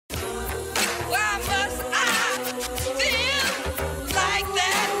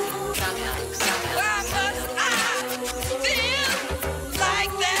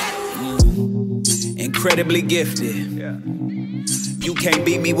incredibly gifted. You can't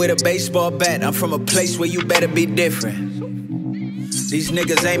beat me with a baseball bat. I'm from a place where you better be different. These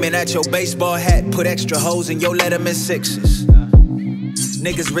niggas aiming at your baseball hat, put extra holes in your Letterman sixes.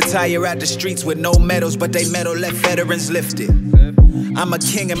 Niggas retire out the streets with no medals, but they medal left veterans lifted. I'm a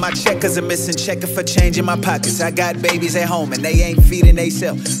king and my checkers are missing, checking for change in my pockets. I got babies at home and they ain't feeding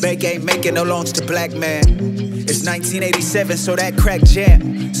theyself. Bank ain't making no loans to black man. It's 1987, so that crack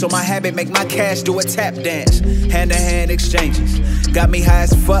jam. So my habit make my cash do a tap dance. Hand-to-hand exchanges got me high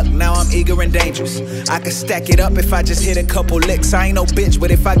as fuck, now I'm eager and dangerous. I could stack it up if I just hit a couple licks. I ain't no bitch, but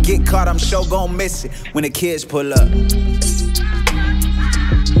if I get caught, I'm sure gon' miss it when the kids pull up.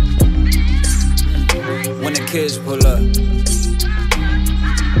 When the kids pull up.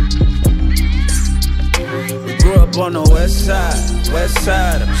 We grew up on the west side, west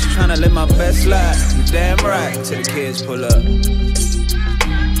side. I'm just tryna live my best life. You damn right, till the kids pull up.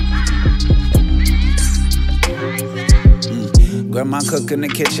 Grandma cook in the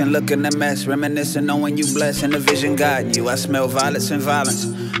kitchen, looking a mess, reminiscing on when you blessed and the vision guiding you. I smell violets and violence,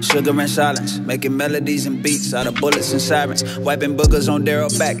 sugar and silence, making melodies and beats out of bullets and sirens, wiping boogers on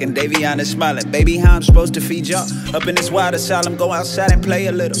Daryl back and Davion is smiling. Baby, how I'm supposed to feed y'all up in this wild asylum? Go outside and play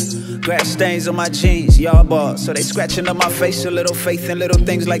a little. Grass stains on my jeans, y'all balls, so they scratching up my face a little. Faith in little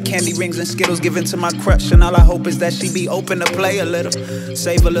things like candy rings and Skittles given to my crush, and all I hope is that she be open to play a little.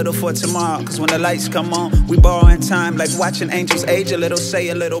 Save a little for tomorrow, cause when the lights come on, we borrowing time like watching angels age a little. Say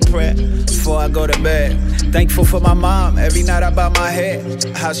a little prayer before I go to bed. Thankful for my mom, every night I bow my head.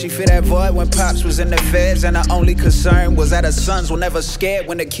 How she fit that void when Pops was in the feds, and her only concern was that her sons were never scared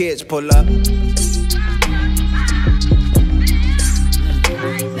when the kids pull up.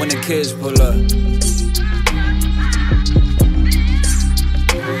 When the kids pull up.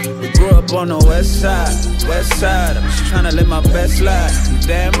 We grew up on the west side, west side. I'm just tryna live my best life. You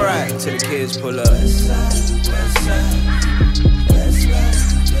damn right, till the kids pull up. West side, west side, west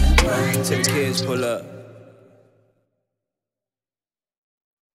side, damn right, till the kids pull up.